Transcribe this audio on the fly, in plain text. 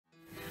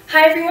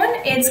Hi everyone,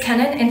 it's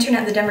Kenna, an intern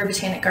at the Denver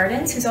Botanic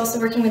Gardens, who's also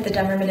working with the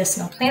Denver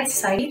Medicinal Plant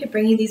Society to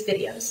bring you these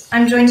videos.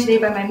 I'm joined today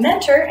by my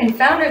mentor and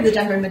founder of the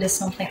Denver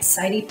Medicinal Plant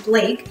Society,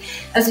 Blake,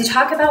 as we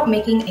talk about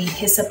making a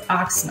Hyssop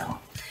Oxymel.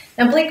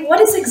 Now Blake,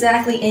 what is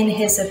exactly in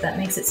Hyssop that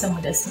makes it so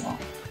medicinal?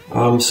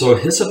 So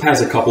Hyssop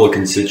has a couple of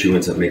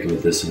constituents that make it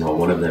medicinal,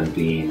 one of them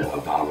being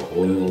bottle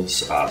oils,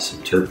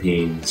 some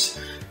terpenes,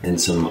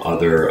 and some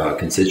other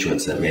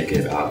constituents that make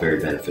it very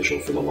beneficial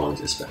for the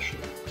lungs especially.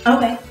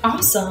 Okay,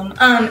 awesome.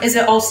 Is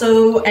it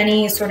also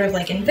any sort of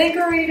like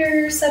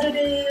invigorator,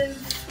 sedative?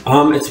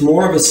 It's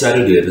more of a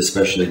sedative,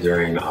 especially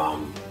during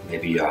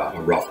maybe a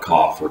rough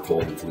cough or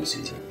cold and flu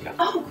season. Yeah.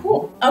 Oh,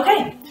 cool.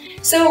 Okay.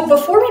 So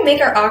before we make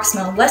our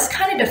Oxymel, let's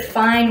kind of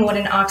define what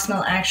an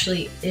Oxymel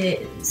actually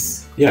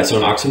is. Yeah, so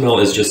an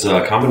Oxymel is just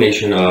a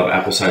combination of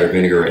apple cider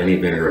vinegar or any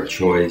vinegar of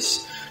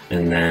choice,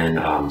 and then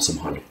some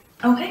honey.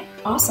 Okay,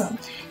 awesome.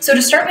 So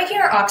to start making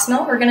our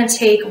Oxymel, we're going to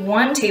take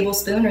 1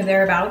 tablespoon or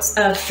thereabouts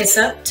of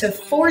hyssop to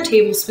 4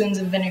 tablespoons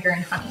of vinegar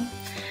and honey.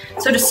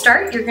 So to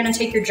start, you're going to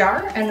take your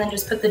jar and then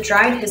just put the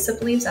dried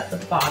hyssop leaves at the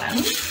bottom.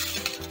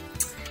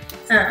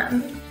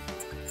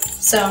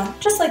 So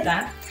just like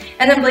that.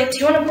 And then Blake, do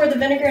you want to pour the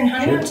vinegar and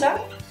honey on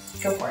top?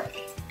 Go for it.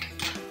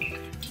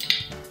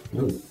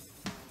 Ooh.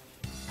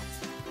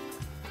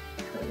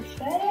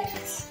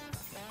 Perfect.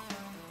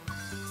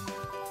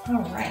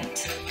 All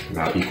right.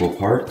 About equal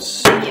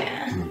parts.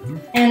 Yeah. Mm-hmm.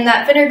 And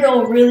that vinegar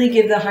will really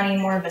give the honey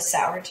more of a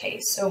sour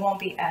taste, so it won't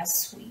be as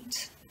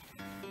sweet.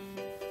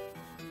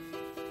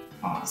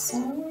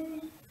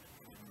 Awesome.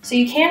 So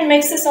you can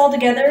mix this all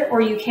together,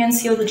 or you can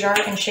seal the jar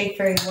and shake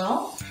very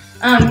well.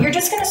 You're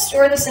just going to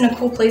store this in a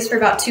cool place for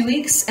about 2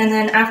 weeks, and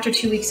then after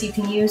 2 weeks you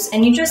can use,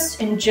 and you just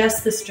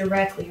ingest this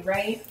directly,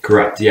 right?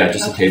 Correct, yeah,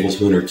 just a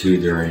tablespoon or 2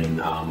 during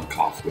a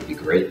cough would be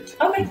great.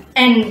 Okay,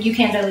 and you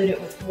can dilute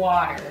it with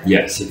water.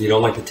 Yes, if you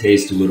don't like the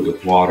taste, dilute it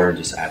with water and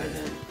just add it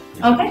in.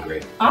 It would be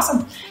great.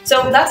 Awesome.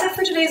 So that's it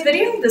for today's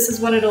video. This is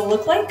what it'll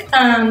look like.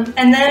 And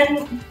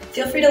then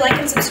feel free to like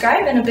and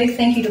subscribe, and a big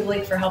thank you to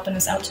Blake for helping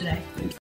us out today.